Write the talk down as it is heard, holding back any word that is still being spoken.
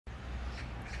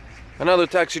Another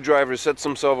taxi driver sets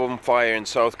himself on fire in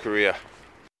South Korea.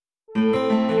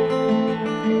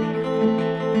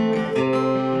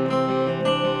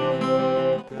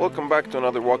 Welcome back to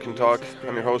another Walk and Talk.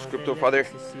 I'm your host, Crypto Father.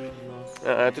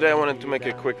 Today I wanted to make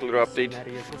a quick little update.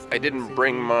 I didn't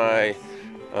bring my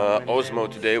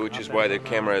Osmo today, which is why the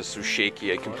camera is so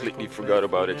shaky. I completely forgot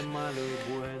about it.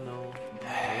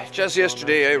 Just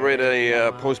yesterday I read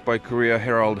a post by Korea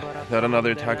Herald that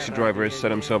another taxi driver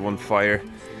set himself on fire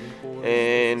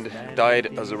and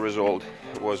died as a result,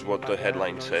 was what the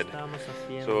headline said.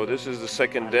 So this is the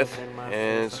second death,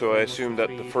 and so I assume that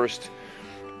the first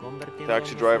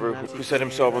taxi driver who set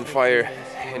himself on fire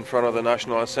in front of the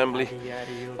National Assembly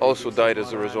also died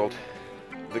as a result.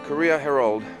 The Korea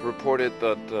Herald reported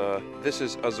that this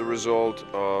is as a result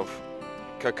of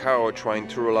Kakao trying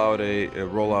to roll out a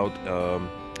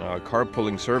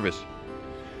carpooling service,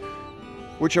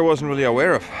 which I wasn't really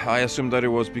aware of. I assumed that it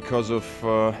was because of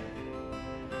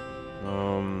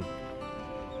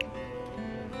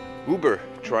Uber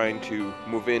trying to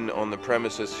move in on the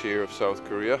premises here of South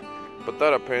Korea, but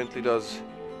that apparently does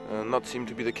not seem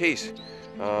to be the case.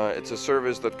 It's a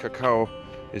service that Kakao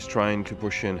is trying to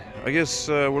push in. I guess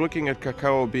we're looking at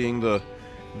Kakao being the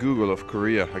Google of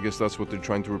Korea. I guess that's what they're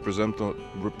trying to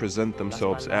represent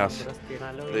themselves as.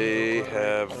 They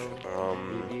have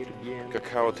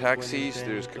Kakao taxis,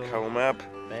 there's Kakao Map,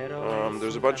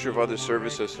 there's a bunch of other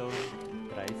services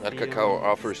that Kakao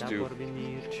offers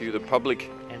to the public,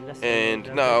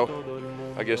 and now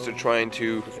I guess they're trying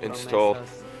to install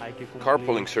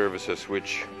carpooling services,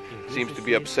 which seems to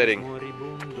be upsetting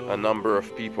a number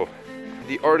of people.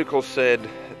 The article said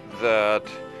that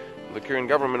the Korean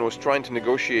government was trying to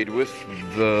negotiate with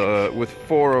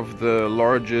four of the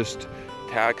largest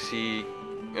taxi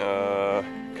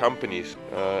companies,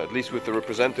 at least with the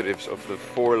representatives of the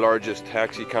four largest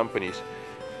taxi companies,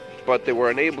 but they were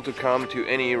unable to come to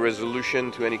any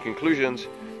resolution, to any conclusions,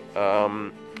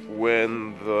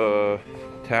 when the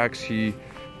taxi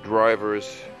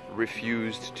drivers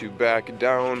refused to back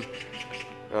down,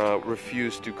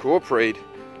 refused to cooperate,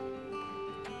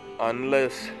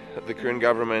 unless the Korean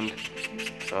government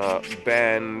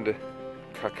banned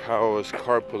Kakao's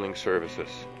carpooling services.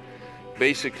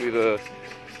 Basically, there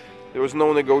was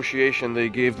no negotiation. They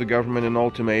gave the government an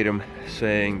ultimatum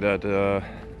saying that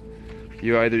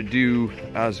you either do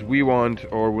as we want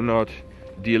or we're not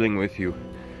dealing with you,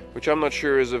 which I'm not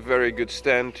sure is a very good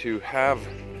stand to have,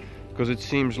 because it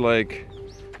seems like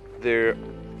there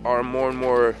are more and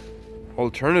more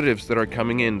alternatives that are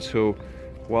coming in. So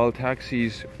while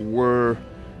taxis were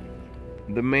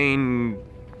the main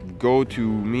go-to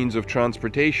means of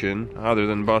transportation other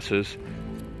than buses,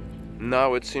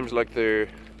 now it seems like the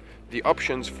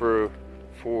options for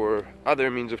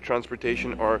other means of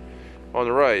transportation are on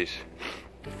the rise.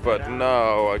 But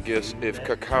now I guess if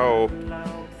Kakao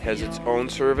has its own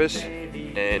service,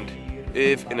 and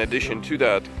if in addition to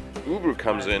that Uber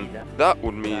comes in, that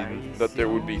would mean that there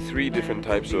would be three different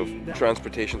types of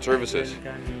transportation services: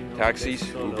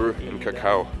 taxis, Uber, and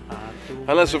Kakao.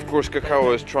 Unless of course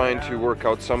Kakao is trying to work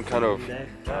out some kind of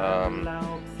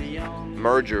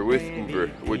merger with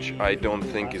Uber, which I don't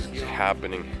think is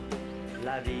happening.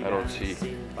 I don't see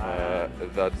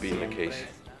that being the case.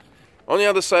 On the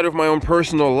other side of my own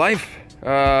personal life,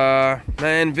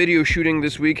 man, video shooting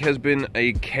this week has been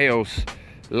a chaos.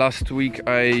 Last week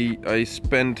I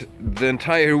spent the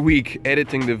entire week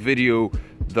editing the video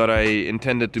that I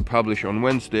intended to publish on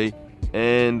Wednesday,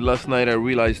 and last night I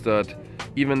realized that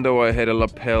even though I had a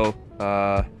lapel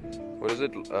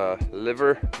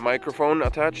lever microphone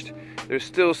attached, there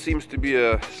still seems to be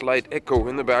a slight echo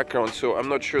in the background, so I'm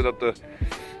not sure that the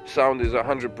sound is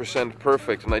 100%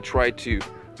 perfect, and I tried to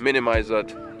minimize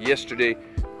that yesterday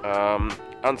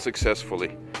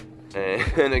unsuccessfully,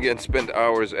 and again spent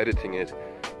hours editing it,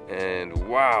 and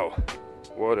wow,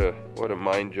 what a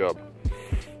mind job.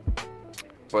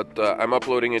 But I'm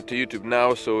uploading it to YouTube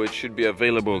now, so it should be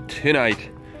available tonight.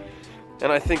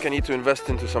 And I think I need to invest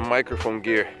into some microphone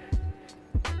gear,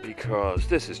 because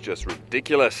this is just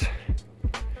ridiculous.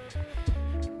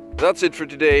 That's it for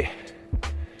today.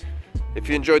 If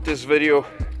you enjoyed this video,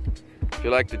 if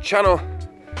you like the channel,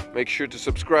 make sure to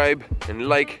subscribe and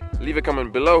like, leave a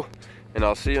comment below, and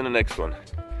I'll see you in the next one.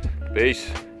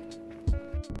 Peace.